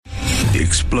The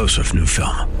explosive new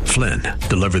film, Flynn,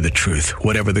 deliver the truth,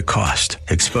 whatever the cost,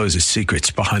 exposes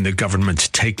secrets behind the government's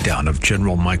takedown of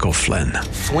General Michael Flynn.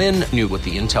 Flynn knew what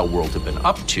the intel world had been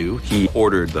up to. He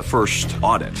ordered the first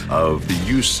audit of the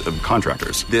use of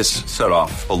contractors. This set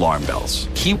off alarm bells.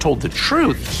 He told the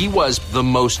truth. He was the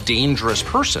most dangerous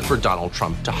person for Donald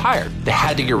Trump to hire. They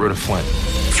had to get rid of Flynn.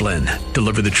 Flynn,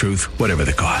 deliver the truth, whatever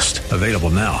the cost. Available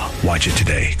now. Watch it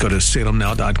today. Go to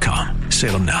salemnow.com.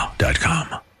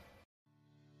 salemnow.com.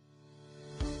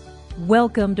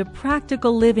 Welcome to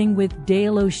Practical Living with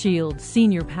Dale O'Shield,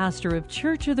 Senior Pastor of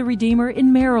Church of the Redeemer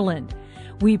in Maryland.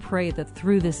 We pray that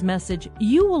through this message,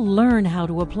 you will learn how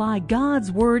to apply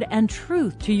God's Word and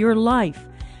truth to your life.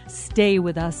 Stay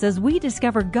with us as we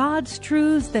discover God's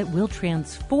truths that will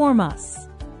transform us.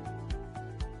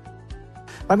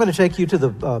 I'm going to take you to the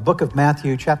book of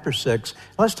Matthew, chapter 6.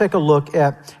 Let's take a look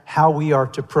at how we are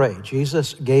to pray.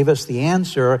 Jesus gave us the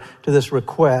answer to this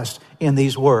request in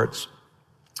these words.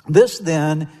 This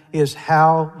then is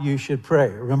how you should pray.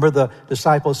 Remember, the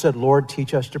disciples said, Lord,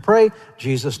 teach us to pray.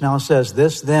 Jesus now says,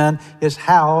 this then is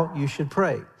how you should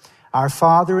pray. Our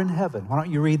Father in heaven. Why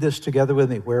don't you read this together with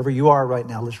me? Wherever you are right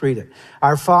now, let's read it.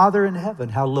 Our Father in heaven,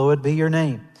 hallowed be your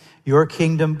name. Your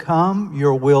kingdom come,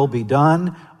 your will be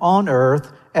done on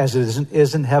earth as it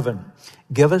is in heaven.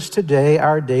 Give us today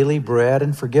our daily bread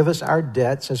and forgive us our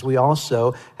debts as we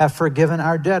also have forgiven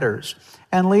our debtors.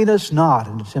 And lead us not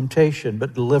into temptation,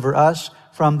 but deliver us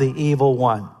from the evil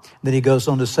one. Then he goes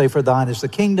on to say, for thine is the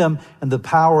kingdom and the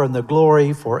power and the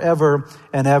glory forever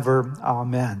and ever.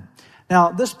 Amen. Now,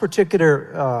 this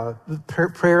particular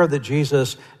prayer that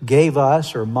Jesus gave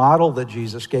us, or model that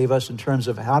Jesus gave us in terms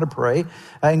of how to pray,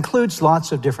 includes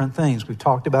lots of different things. We've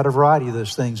talked about a variety of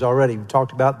those things already. We've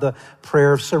talked about the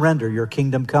prayer of surrender, your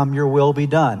kingdom come, your will be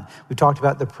done. We talked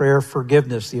about the prayer of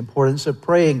forgiveness, the importance of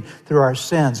praying through our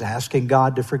sins, asking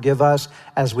God to forgive us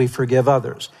as we forgive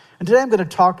others. And today I'm going to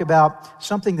talk about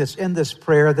something that's in this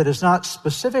prayer that is not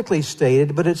specifically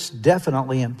stated, but it's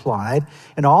definitely implied.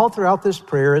 And all throughout this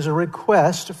prayer is a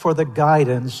request for the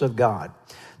guidance of God,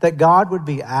 that God would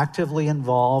be actively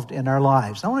involved in our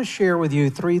lives. I want to share with you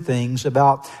three things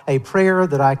about a prayer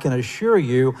that I can assure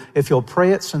you, if you'll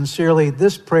pray it sincerely,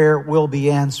 this prayer will be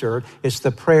answered. It's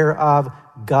the prayer of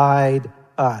guide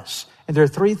us. And there are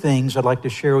three things I'd like to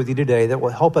share with you today that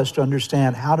will help us to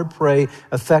understand how to pray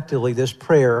effectively this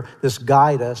prayer, this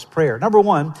guide us prayer. Number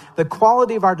one, the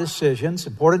quality of our decisions.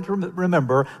 Important to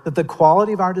remember that the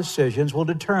quality of our decisions will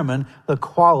determine the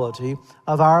quality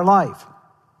of our life.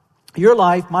 Your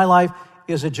life, my life,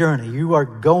 is a journey. You are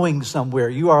going somewhere.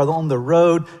 You are on the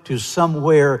road to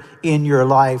somewhere in your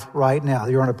life right now.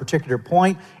 You're on a particular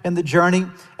point in the journey,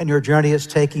 and your journey is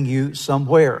taking you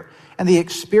somewhere. And the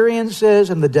experiences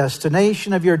and the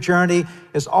destination of your journey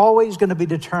is always going to be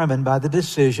determined by the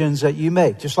decisions that you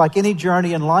make. Just like any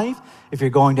journey in life, if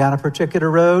you're going down a particular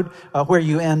road, where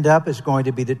you end up is going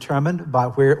to be determined by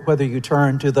whether you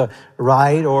turn to the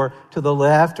right or to the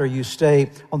left, or you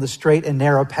stay on the straight and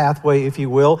narrow pathway, if you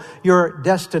will. Your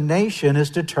destination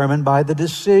is determined by the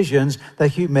decisions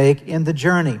that you make in the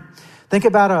journey. Think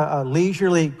about a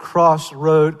leisurely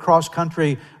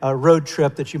cross-country road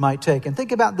trip that you might take. And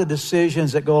think about the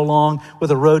decisions that go along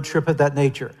with a road trip of that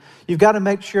nature. You've got to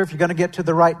make sure if you're going to get to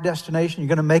the right destination, you're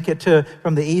going to make it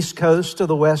from the East Coast to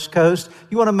the West Coast,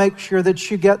 you want to make sure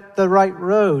that you get the right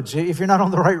roads. If you're not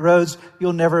on the right roads,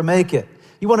 you'll never make it.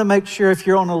 You want to make sure if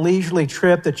you're on a leisurely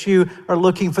trip that you are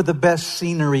looking for the best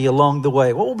scenery along the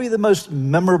way. What will be the most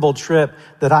memorable trip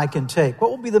that I can take?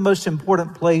 What will be the most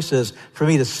important places for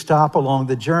me to stop along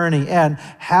the journey? And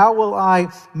how will I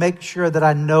make sure that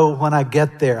I know when I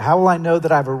get there? How will I know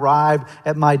that I've arrived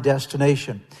at my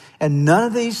destination? And none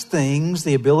of these things,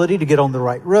 the ability to get on the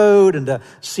right road and to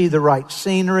see the right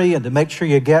scenery and to make sure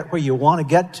you get where you want to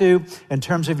get to in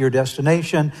terms of your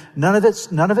destination, none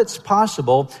of it's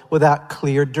possible without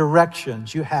clear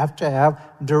directions. You have to have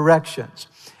directions.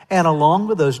 And along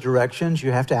with those directions,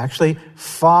 you have to actually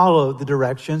follow the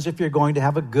directions if you're going to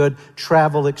have a good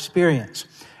travel experience.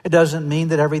 It doesn't mean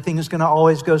that everything is going to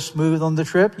always go smooth on the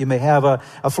trip. You may have a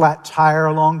flat tire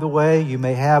along the way. You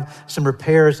may have some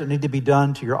repairs that need to be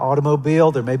done to your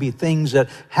automobile. There may be things that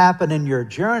happen in your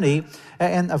journey.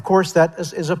 And of course, that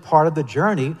is a part of the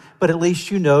journey. But at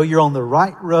least you know you're on the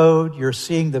right road, you're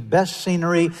seeing the best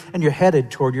scenery, and you're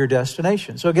headed toward your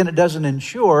destination. So again, it doesn't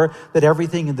ensure that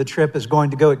everything in the trip is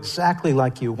going to go exactly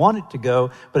like you want it to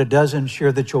go, but it does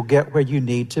ensure that you'll get where you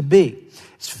need to be.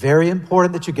 It's very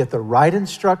important that you get the right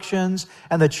instructions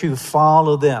and that you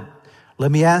follow them. Let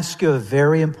me ask you a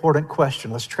very important question.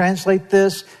 Let's translate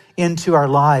this into our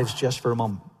lives just for a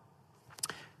moment.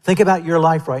 Think about your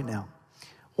life right now.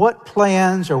 What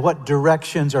plans or what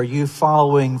directions are you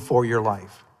following for your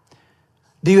life?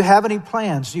 Do you have any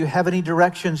plans? Do you have any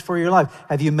directions for your life?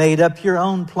 Have you made up your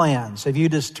own plans? Have you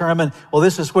determined, well,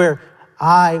 this is where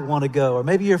I want to go? Or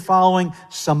maybe you're following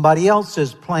somebody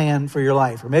else's plan for your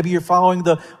life. Or maybe you're following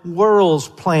the world's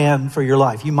plan for your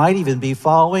life. You might even be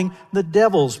following the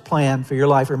devil's plan for your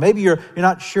life. Or maybe you're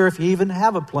not sure if you even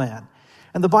have a plan.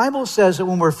 And the Bible says that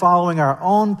when we're following our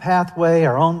own pathway,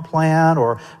 our own plan,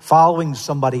 or following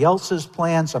somebody else's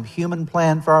plan, some human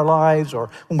plan for our lives, or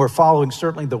when we're following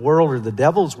certainly the world or the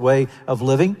devil's way of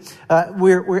living,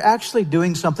 we're actually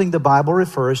doing something the Bible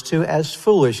refers to as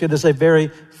foolish. It is a very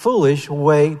foolish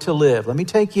way to live. Let me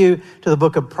take you to the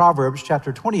book of Proverbs,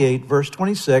 chapter 28, verse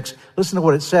 26. Listen to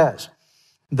what it says.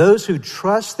 Those who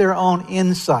trust their own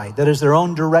insight, that is their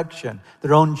own direction,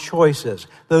 their own choices,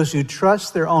 those who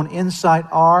trust their own insight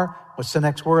are, what's the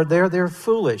next word there? They're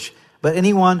foolish. But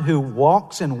anyone who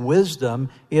walks in wisdom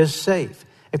is safe.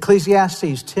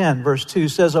 Ecclesiastes 10, verse 2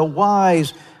 says, a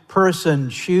wise person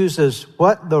chooses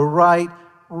what? The right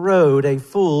road. A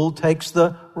fool takes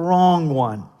the wrong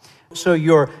one. So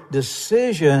your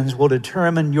decisions will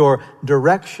determine your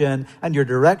direction, and your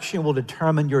direction will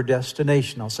determine your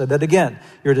destination. I'll say that again.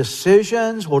 Your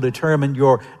decisions will determine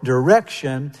your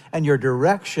direction, and your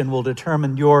direction will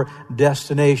determine your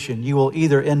destination. You will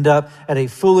either end up at a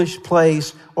foolish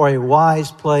place or a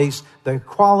wise place. The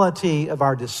quality of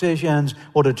our decisions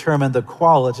will determine the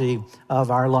quality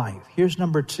of our life. Here's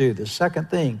number 2, the second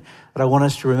thing that I want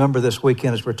us to remember this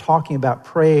weekend as we're talking about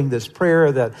praying this prayer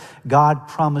that God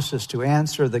promises to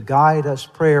answer, the guide us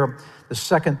prayer. The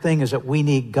second thing is that we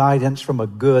need guidance from a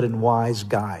good and wise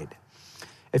guide.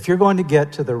 If you're going to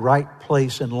get to the right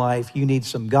place in life, you need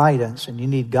some guidance, and you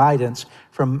need guidance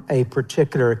from a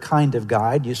particular kind of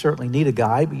guide. You certainly need a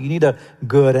guide, but you need a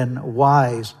good and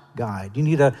wise guide. You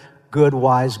need a good,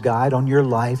 wise guide on your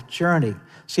life journey.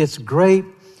 See, it's great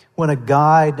when a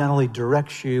guide not only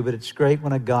directs you, but it's great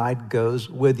when a guide goes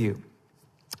with you.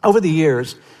 Over the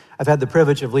years, I've had the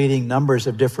privilege of leading numbers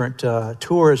of different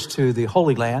tours to the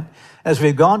Holy Land. As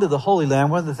we've gone to the Holy Land,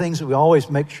 one of the things that we always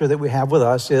make sure that we have with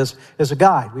us is a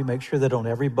guide. We make sure that on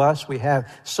every bus we have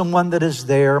someone that is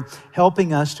there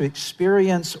helping us to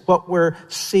experience what we're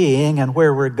seeing and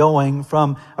where we're going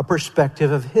from a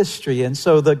perspective of history. And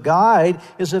so the guide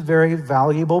is a very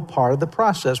valuable part of the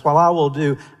process. While I will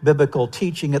do biblical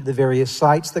teaching at the various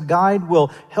sites, the guide will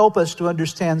help us to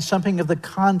understand something of the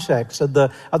context of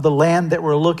the land that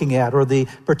we're looking at, or the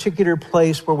particular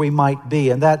place where we might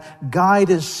be. And that guide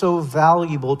is so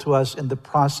valuable to us in the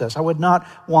process. I would not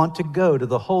want to go to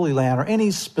the Holy Land or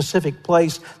any specific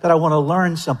place that I want to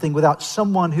learn something without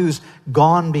someone who's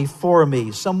gone before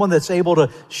me, someone that's able to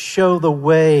show the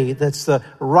way that's the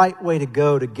right way to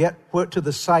go to get to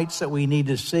the sites that we need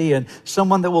to see, and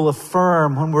someone that will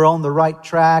affirm when we're on the right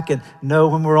track and know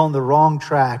when we're on the wrong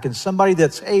track, and somebody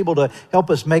that's able to help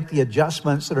us make the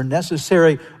adjustments that are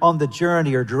necessary on the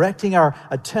journey, or directing our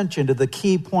attention to the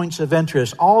key points of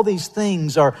interest. All these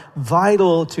things are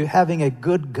vital to having a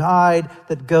good guide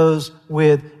that goes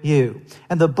with you.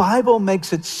 And the Bible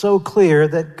makes it so clear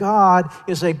that God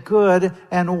is a good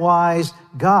and wise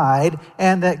guide,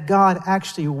 and that God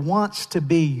actually wants to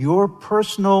be your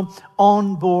personal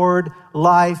on-board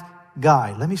life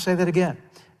guide. Let me say that again.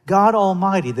 God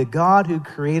Almighty, the God who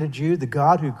created you, the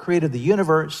God who created the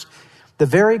universe, the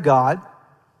very God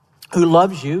who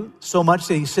loves you so much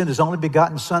that he sent his only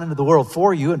begotten Son into the world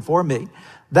for you and for me.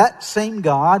 That same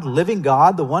God, living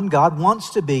God, the one God,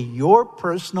 wants to be your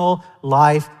personal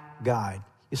life guide.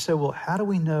 You say, well, how do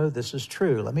we know this is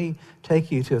true? Let me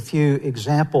take you to a few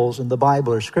examples in the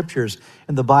Bible, or scriptures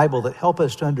in the Bible, that help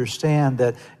us to understand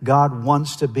that God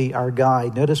wants to be our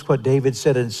guide. Notice what David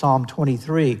said in Psalm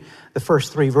 23, the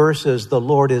first 3 verses. The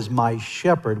Lord is my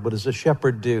shepherd. What does a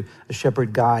shepherd do? A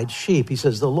shepherd guides sheep. He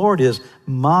says, the Lord is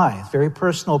my, very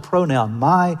personal pronoun,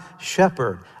 my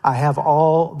shepherd. I have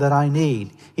all that I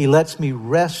need. He lets me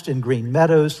rest in green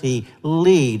meadows. He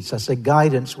leads. That's a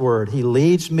guidance word. He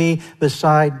leads me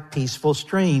beside peaceful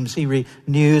streams. He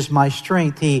renews my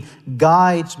strength. He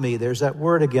guides me. There's that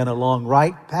word again, along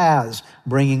right paths,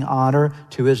 bringing honor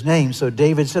to his name. So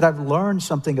David said, I've learned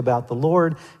something about the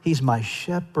Lord. He's my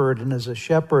shepherd. And as a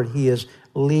shepherd, he is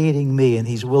leading me, and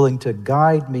he's willing to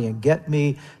guide me and get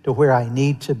me to where I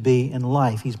need to be in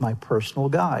life. He's my personal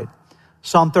guide.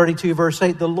 Psalm 32, verse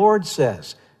 8, the Lord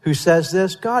says, who says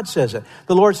this? God says it.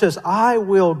 The Lord says, I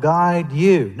will guide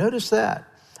you. Notice that.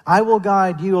 I will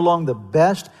guide you along the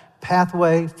best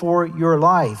pathway for your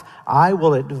life. I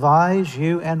will advise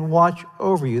you and watch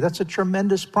over you. That's a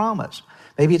tremendous promise.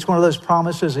 Maybe it's one of those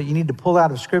promises that you need to pull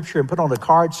out of Scripture and put on a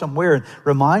card somewhere and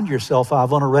remind yourself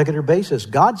of on a regular basis.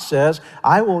 God says,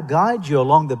 I will guide you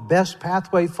along the best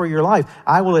pathway for your life.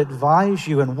 I will advise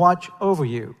you and watch over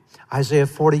you. Isaiah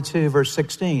 42, verse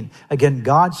 16. Again,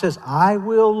 God says, I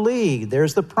will lead.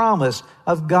 There's the promise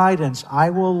of guidance. I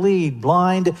will lead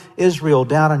blind Israel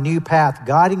down a new path,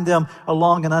 guiding them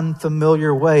along an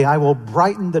unfamiliar way. I will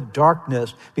brighten the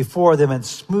darkness before them and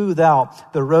smooth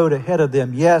out the road ahead of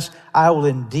them. Yes, I will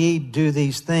indeed do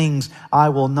these things. I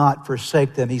will not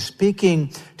forsake them. He's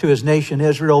speaking to his nation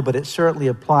Israel, but it certainly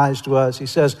applies to us. He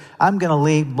says, I'm going to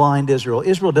lead blind Israel.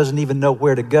 Israel doesn't even know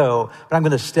where to go, but I'm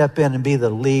going to step in and be the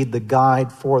lead, the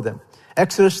guide for them.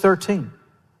 Exodus 13.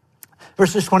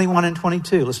 Verses 21 and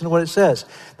 22, listen to what it says.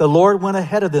 The Lord went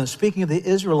ahead of them, speaking of the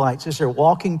Israelites as they're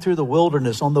walking through the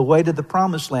wilderness on the way to the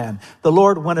promised land. The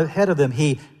Lord went ahead of them.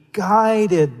 He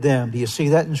guided them. Do you see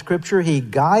that in Scripture? He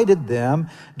guided them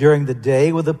during the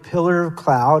day with a pillar of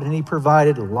cloud, and he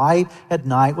provided light at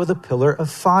night with a pillar of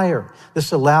fire.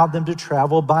 This allowed them to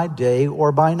travel by day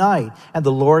or by night. And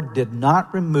the Lord did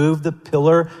not remove the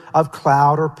pillar of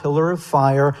cloud or pillar of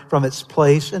fire from its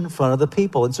place in front of the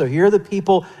people. And so here are the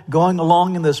people going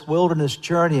along in this wilderness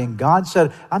journey, and God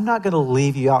said, I'm not going to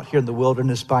leave you out here in the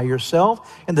wilderness by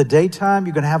yourself. In the daytime,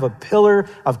 you're going to have a pillar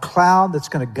of cloud that's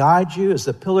going to guide you. As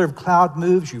the pillar of cloud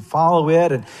moves, you follow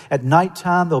it. And at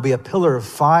nighttime, there'll be a pillar of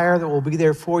fire that will be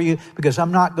there for you, because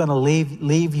I'm not going to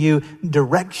leave you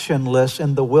directionless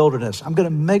in the wilderness. I'm going to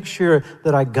make sure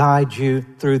that I guide you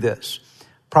through this.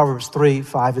 Proverbs 3,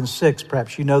 5, and 6.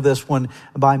 Perhaps you know this one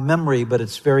by memory, but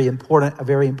it's very important, a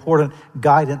very important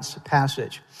guidance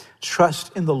passage.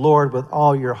 Trust in the Lord with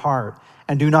all your heart,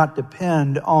 and do not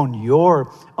depend on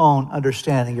your own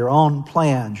understanding, your own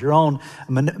plans, your own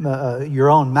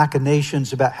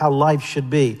machinations about how life should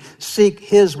be. Seek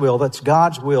his will, that's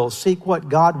God's will. Seek what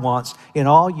God wants in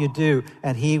all you do,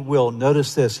 and he will,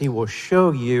 notice this, he will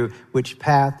show you which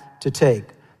path to take.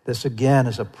 This again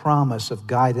is a promise of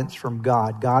guidance from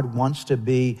God. God wants to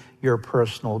be your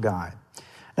personal guide.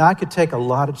 Now, I could take a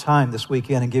lot of time this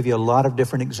weekend and give you a lot of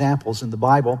different examples in the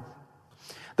Bible.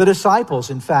 The disciples,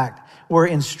 in fact, were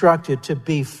instructed to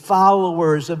be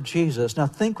followers of Jesus. Now,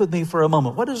 think with me for a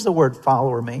moment. What does the word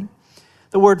follower mean?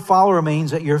 The word follower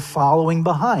means that you're following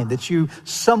behind, that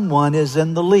someone is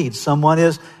in the lead, someone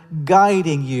is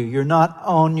guiding you. You're not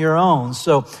on your own.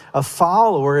 So a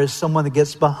follower is someone that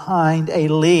gets behind a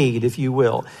lead, if you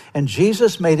will. And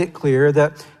Jesus made it clear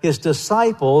that his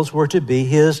disciples were to be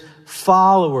his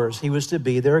followers. He was to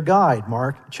be their guide.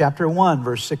 Mark chapter 1,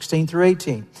 verse 16 through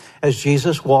 18. As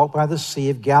Jesus walked by the Sea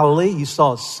of Galilee, he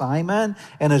saw Simon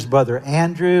and his brother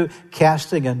Andrew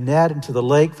casting a net into the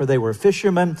lake, for they were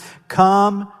fishermen.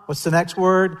 Come, what's the next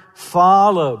word?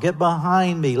 Follow. Get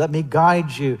behind me. Let me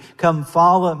guide you. Come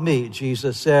follow me,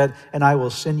 Jesus said, and I will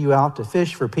send you out to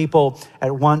fish for people.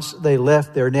 At once they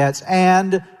left their nets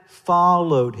and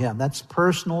followed him. That's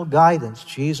personal guidance.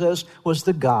 Jesus was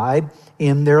the guide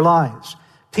in their lives.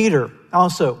 Peter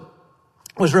also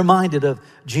was reminded of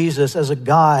Jesus as a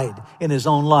guide in his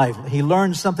own life. He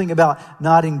learned something about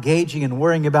not engaging and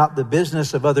worrying about the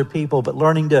business of other people, but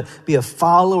learning to be a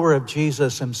follower of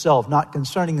Jesus himself, not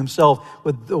concerning himself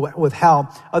with how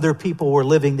other people were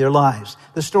living their lives.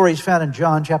 The story is found in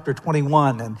John chapter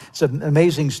 21, and it's an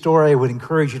amazing story. I would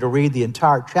encourage you to read the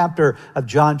entire chapter of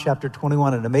John chapter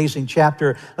 21, an amazing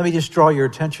chapter. Let me just draw your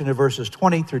attention to verses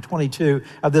 20 through 22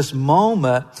 of this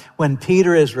moment when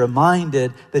Peter is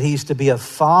reminded that he's to be a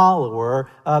follower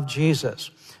of Jesus.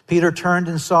 Peter turned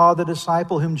and saw the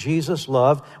disciple whom Jesus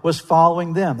loved was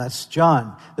following them. That's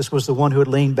John. This was the one who had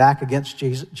leaned back against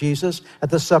Jesus at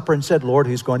the supper and said, Lord,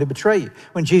 who's going to betray you?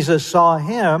 When Jesus saw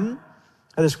him,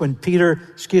 that is when Peter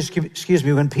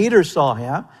saw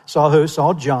him,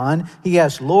 saw John, he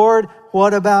asked, Lord,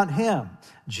 what about him?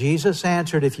 Jesus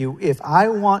answered, if I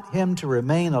want him to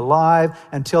remain alive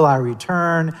until I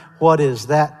return, what is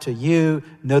that to you?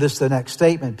 Notice the next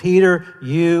statement. Peter,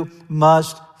 you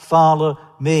must follow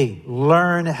me.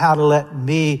 Learn how to let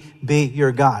me be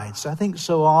your guide. So I think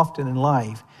so often in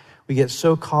life, we get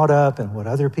so caught up in what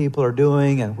other people are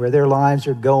doing and where their lives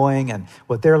are going and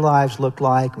what their lives look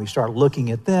like. And we start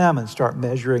looking at them and start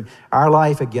measuring our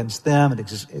life against them. And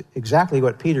exactly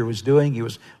what Peter was doing. He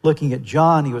was looking at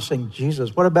John. He was saying,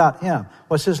 Jesus, what about him?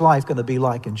 What's his life going to be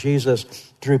like? And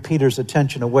Jesus drew Peter's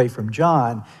attention away from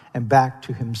John and back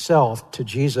to himself, to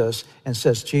Jesus, and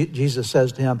Jesus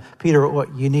says to him, Peter,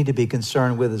 what you need to be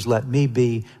concerned with is let me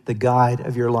be the guide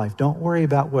of your life. Don't worry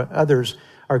about what others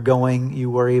are going. You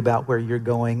worry about where you're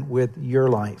going with your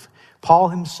life. Paul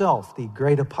himself, the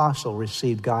great apostle,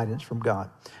 received guidance from God.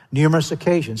 Numerous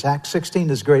occasions. Acts 16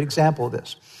 is a great example of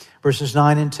this. Verses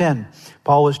 9 and 10,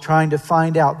 Paul was trying to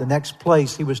find out the next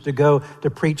place he was to go to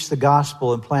preach the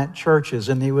gospel and plant churches.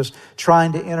 And he was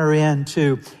trying to enter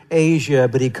into Asia,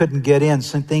 but he couldn't get in.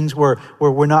 Some things were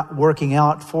not working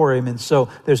out for him. And so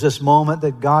there's this moment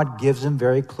that God gives him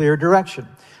very clear direction.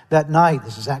 That night,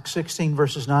 this is Acts 16,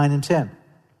 verses 9 and 10.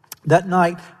 That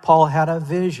night, Paul had a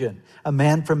vision. A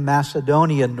man from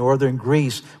Macedonia, northern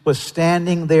Greece, was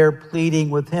standing there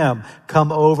pleading with him,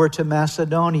 "Come over to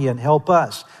Macedonia and help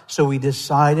us." So we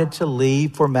decided to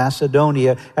leave for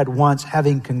Macedonia at once,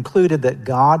 having concluded that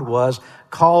God was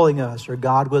calling us, or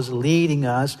God was leading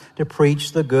us to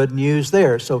preach the good news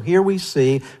there. So here we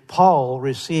see Paul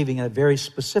receiving a very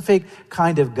specific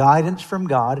kind of guidance from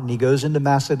God, and he goes into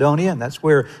Macedonia, and that's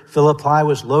where Philippi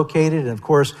was located. And of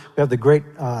course, we have the great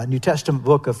New Testament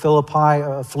book of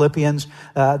Philippians,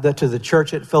 to the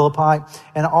church at Philippi,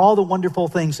 and all the wonderful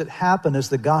things that happened as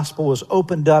the gospel was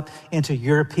opened up into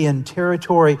European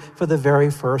territory for the very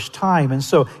first time. And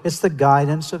so it's the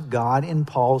guidance of God in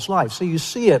Paul's life. So you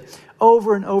see it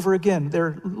over and over again. There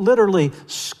are literally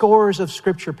scores of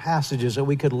scripture passages that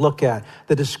we could look at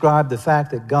that describe the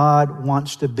fact that God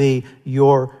wants to be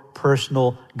your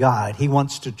personal guide. He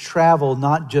wants to travel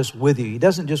not just with you. He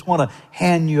doesn't just want to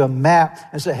hand you a map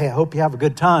and say, "Hey, I hope you have a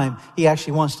good time." He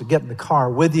actually wants to get in the car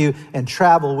with you and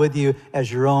travel with you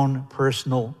as your own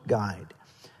personal guide.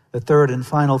 The third and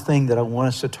final thing that I want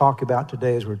us to talk about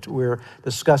today as we're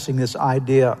discussing this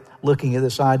idea, looking at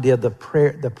this idea of the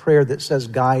prayer that says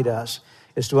guide us,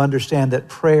 is to understand that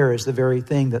prayer is the very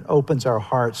thing that opens our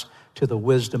hearts to the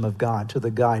wisdom of God, to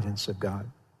the guidance of God.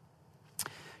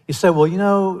 You say, "Well, you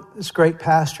know, it's great,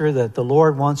 Pastor, that the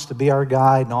Lord wants to be our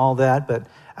guide and all that, but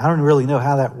I don't really know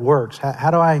how that works. How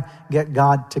do I get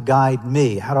God to guide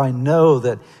me? How do I know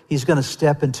that He's going to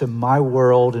step into my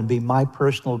world and be my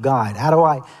personal guide? How do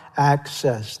I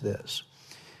access this?"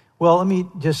 Well, let me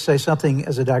just say something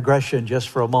as a digression just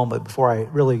for a moment before I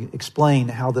really explain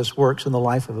how this works in the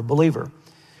life of a believer.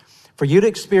 For you to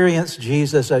experience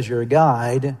Jesus as your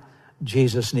guide,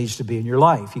 Jesus needs to be in your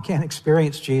life. You can't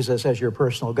experience Jesus as your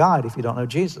personal guide if you don't know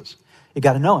Jesus. You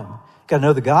got to know Him. You got to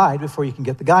know the guide before you can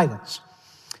get the guidance.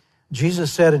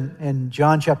 Jesus said in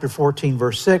John chapter 14,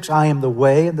 verse 6, "I am the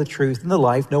way and the truth and the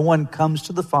life. No one comes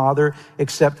to the Father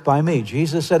except by me."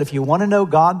 Jesus said, if you want to know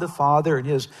God the Father and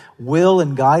His will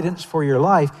and guidance for your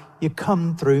life, you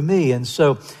come through me. And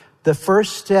so the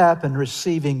first step in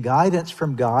receiving guidance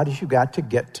from God is you got to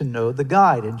get to know the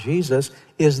guide. And Jesus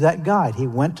is that guide. He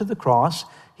went to the cross.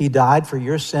 He died for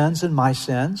your sins and my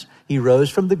sins. He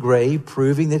rose from the grave,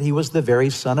 proving that He was the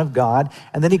very Son of God.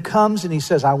 And then He comes and He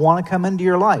says, "I want to come into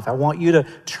your life. I want you to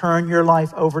turn your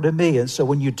life over to me." And so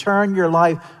when you turn your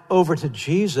life over to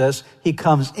Jesus, He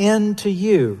comes into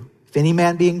you. If any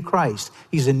man be in Christ,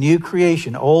 he's a new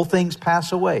creation. Old things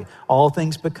pass away. All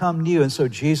things become new. And so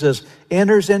Jesus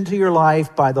enters into your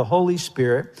life by the Holy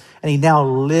Spirit, and He now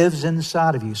lives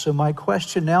inside of you. So my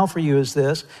question now for you is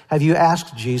this: have you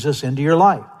asked Jesus into your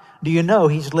life? Do you know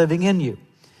He's living in you?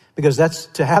 Because that's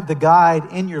to have the guide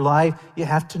in your life, you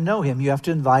have to know Him. You have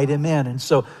to invite Him in. And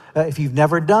so if you've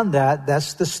never done that,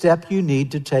 that's the step you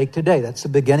need to take today. That's the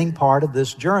beginning part of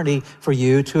this journey for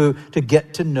you to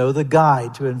get to know the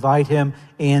guide, to invite Him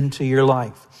into your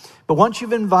life. But once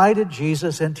you've invited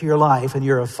Jesus into your life and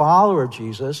you're a follower of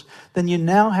Jesus, then you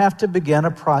now have to begin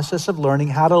a process of learning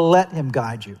how to let Him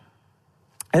guide you.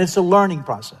 And it's a learning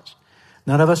process.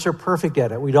 None of us are perfect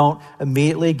at it. We don't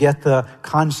immediately get the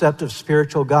concept of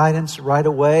spiritual guidance right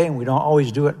away, and we don't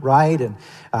always do it right. And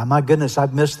my goodness,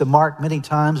 I've missed the mark many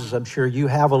times, as I'm sure you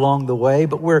have along the way.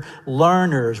 But we're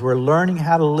learners. We're learning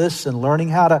how to listen, learning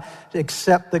how to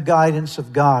accept the guidance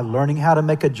of God, learning how to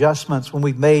make adjustments when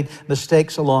we've made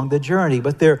mistakes along the journey.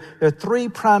 But there are three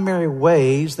primary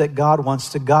ways that God wants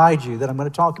to guide you that I'm going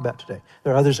to talk about today.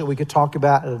 There are others that we could talk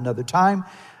about at another time.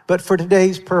 But for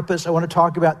today's purpose, I want to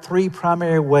talk about three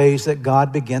primary ways that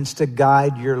God begins to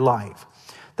guide your life.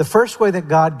 The first way that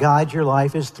God guides your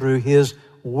life is through His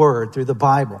Word, through the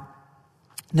Bible.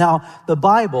 Now, the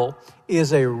Bible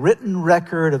is a written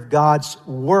record of God's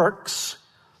works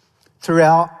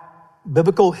throughout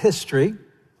biblical history,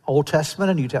 Old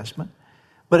Testament and New Testament.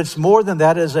 But it's more than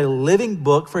that. It is a living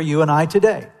book for you and I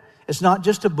today. It's not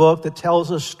just a book that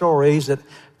tells us stories that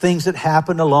things that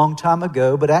happened a long time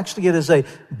ago, but actually it is a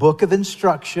book of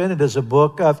instruction. It is a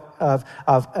book of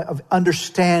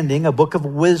understanding, a book of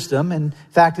wisdom. In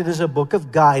fact, it is a book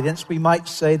of guidance. We might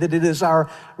say that it is our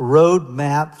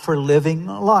roadmap for living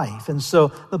life. And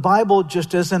so the Bible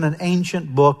just isn't an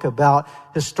ancient book about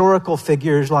historical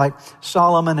figures like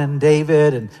Solomon and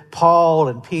David and Paul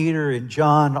and Peter and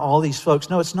John, all these folks.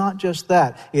 No, it's not just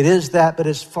that. It is that, but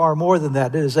it's far more than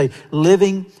that. It is a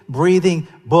living, breathing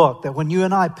book that when you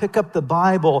and I pick up the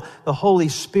Bible, the Holy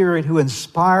Spirit who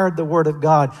inspired the Word of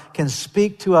God can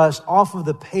speak to us off of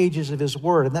the pages of His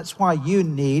Word. And that's why you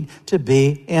need to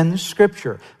be in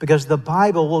Scripture, because the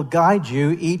Bible will guide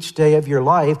you each day of your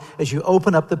life as you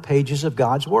open up the pages of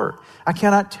God's Word. I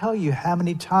cannot tell you how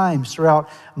many times throughout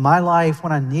my life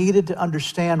when I needed to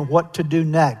understand what to do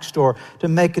next or to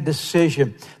make a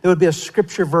decision, there would be a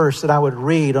scripture verse that I would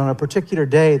read on a particular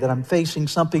day that I'm facing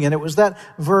something, and it was that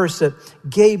verse that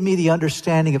gave me the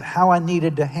understanding of how I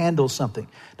needed to handle something.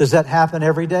 Does that happen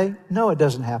every day? No, it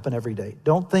doesn't happen every day.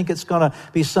 Don't think it's going to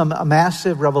be some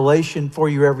massive revelation for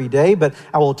you every day, but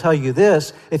I will tell you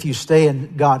this, if you stay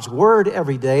in God's Word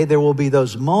every day, there will be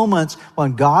those moments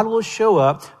when God will show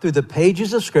up through the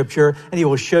pages of Scripture and He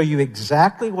will show you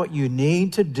exactly what you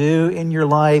need to do in your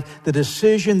life, the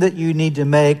decision that you need to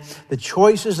make, the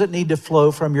choices that need to flow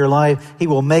from your life. He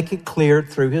will make it clear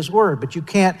through His Word, but you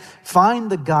can't find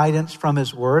the guidance from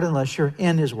His Word unless you're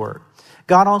in His Word.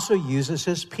 God also uses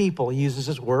His people. He uses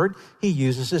His Word. He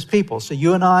uses His people. So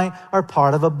you and I are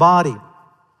part of a body.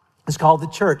 It's called the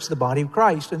church, the body of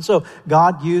Christ. And so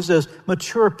God uses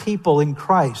mature people in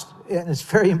Christ. And it's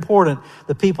very important,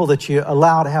 the people that you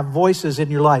allow to have voices in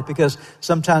your life, because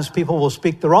sometimes people will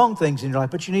speak the wrong things in your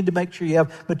life, but you need to make sure you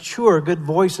have mature, good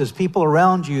voices, people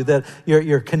around you that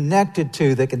you're connected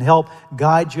to that can help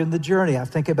guide you in the journey. I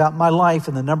think about my life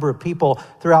and the number of people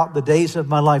throughout the days of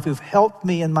my life who've helped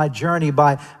me in my journey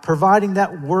by providing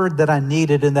that word that I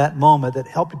needed in that moment that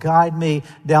helped guide me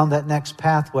down that next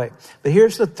pathway. But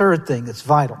here's the third thing that's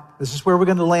vital. This is where we're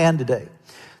going to land today.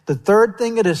 The third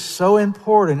thing that is so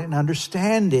important in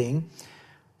understanding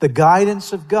the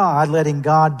guidance of God, letting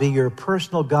God be your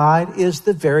personal guide, is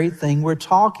the very thing we're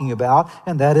talking about,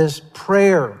 and that is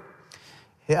prayer.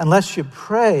 Unless you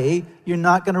pray, you're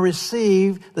not going to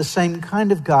receive the same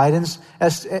kind of guidance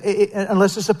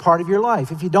unless it's a part of your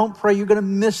life. If you don't pray, you're going to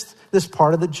miss this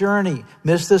part of the journey,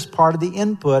 miss this part of the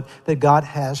input that God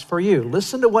has for you.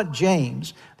 Listen to what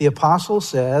James, the apostle,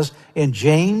 says in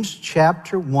James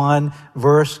chapter 1,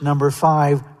 verse number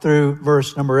 5 through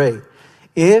verse number 8.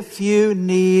 If you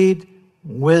need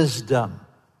wisdom.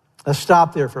 Let's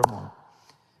stop there for a moment.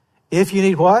 If you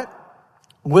need what?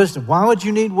 Wisdom. Why would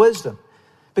you need wisdom?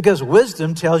 Because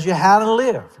wisdom tells you how to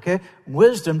live, okay?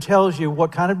 Wisdom tells you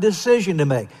what kind of decision to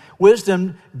make.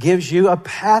 Wisdom gives you a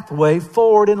pathway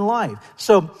forward in life.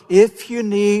 So if you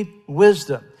need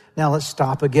wisdom, now let's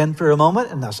stop again for a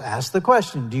moment and let's ask the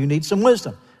question, do you need some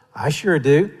wisdom? I sure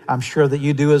do. I'm sure that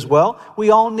you do as well. We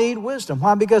all need wisdom.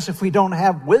 Why? Because if we don't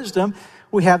have wisdom,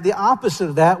 we have the opposite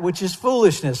of that, which is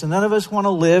foolishness. And none of us want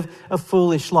to live a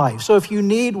foolish life. So if you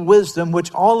need wisdom,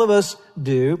 which all of us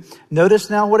do, notice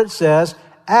now what it says.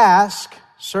 Ask,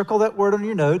 circle that word on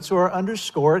your notes or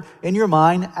underscore it in your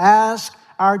mind, ask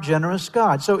our generous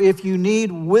God. So if you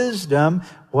need wisdom,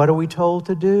 what are we told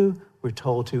to do? We're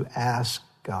told to ask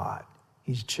God.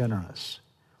 He's generous.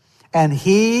 And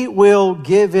He will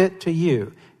give it to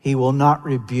you. He will not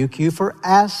rebuke you for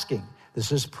asking.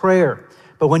 This is prayer.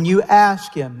 But when you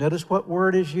ask Him, notice what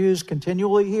word is used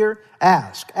continually here?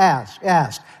 Ask, ask,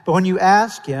 ask. But when you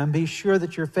ask Him, be sure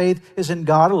that your faith is in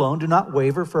God alone. Do not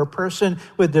waver, for a person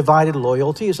with divided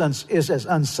loyalty is as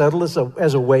unsettled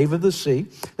as a wave of the sea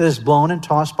that is blown and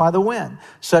tossed by the wind.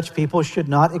 Such people should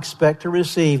not expect to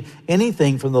receive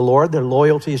anything from the Lord. Their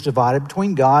loyalty is divided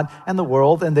between God and the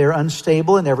world, and they're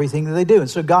unstable in everything that they do. And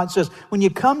so God says, when you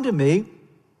come to me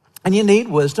and you need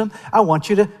wisdom, I want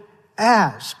you to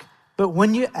ask. But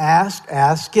when you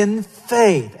ask in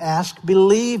faith. Ask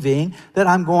believing that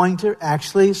I'm going to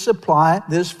actually supply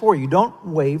this for you. Don't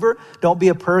waver. Don't be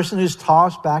a person who's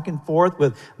tossed back and forth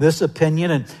with this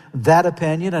opinion and that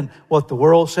opinion and what the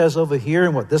world says over here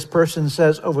and what this person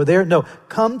says over there. No,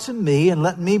 come to me and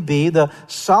let me be the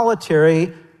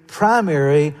solitary,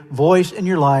 primary voice in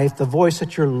your life, the voice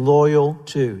that you're loyal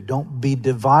to. Don't be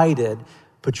divided.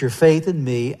 Put your faith in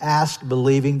me. Ask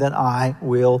believing that I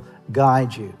will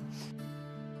guide you.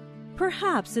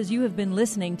 Perhaps as you have been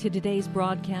listening to today's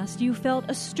broadcast, you felt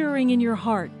a stirring in your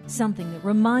heart, something that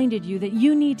reminded you that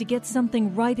you need to get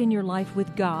something right in your life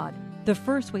with God. The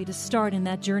first way to start in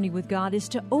that journey with God is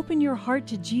to open your heart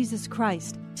to Jesus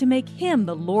Christ, to make Him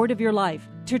the Lord of your life,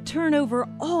 to turn over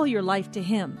all your life to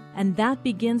Him. And that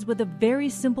begins with a very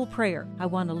simple prayer. I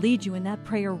want to lead you in that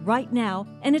prayer right now,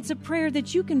 and it's a prayer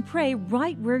that you can pray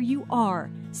right where you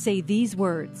are. Say these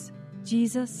words: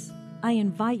 Jesus, I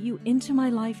invite you into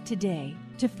my life today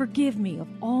to forgive me of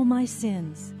all my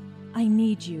sins. I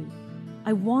need you.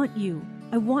 I want you.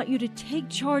 I want you to take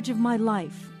charge of my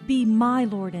life. Be my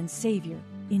Lord and Savior,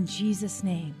 in Jesus'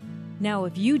 name. Now,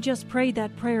 if you just prayed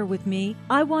that prayer with me,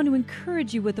 I want to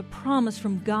encourage you with a promise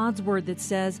from God's Word that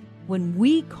says, when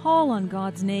we call on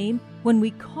God's name, when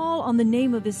we call on the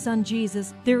name of His Son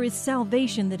Jesus, there is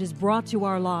salvation that is brought to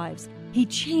our lives. He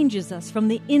changes us from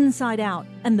the inside out,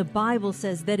 and the Bible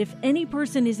says that if any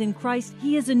person is in Christ,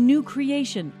 he is a new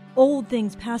creation. Old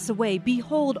things pass away.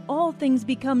 Behold, all things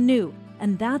become new.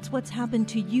 And that's what's happened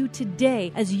to you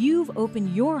today as you've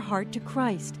opened your heart to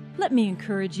Christ. Let me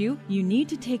encourage you, you need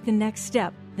to take the next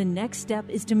step. The next step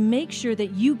is to make sure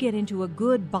that you get into a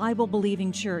good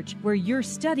Bible-believing church where you're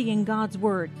studying God's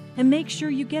Word. And make sure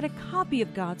you get a copy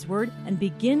of God's Word and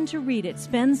begin to read it.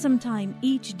 Spend some time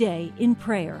each day in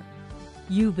prayer.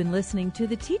 You've been listening to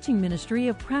the teaching ministry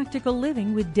of Practical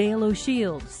Living with Dale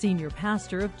O'Shield, Senior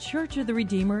Pastor of Church of the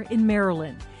Redeemer in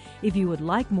Maryland. If you would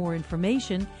like more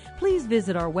information, please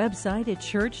visit our website at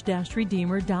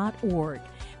church-redeemer.org.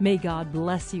 May God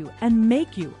bless you and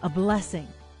make you a blessing.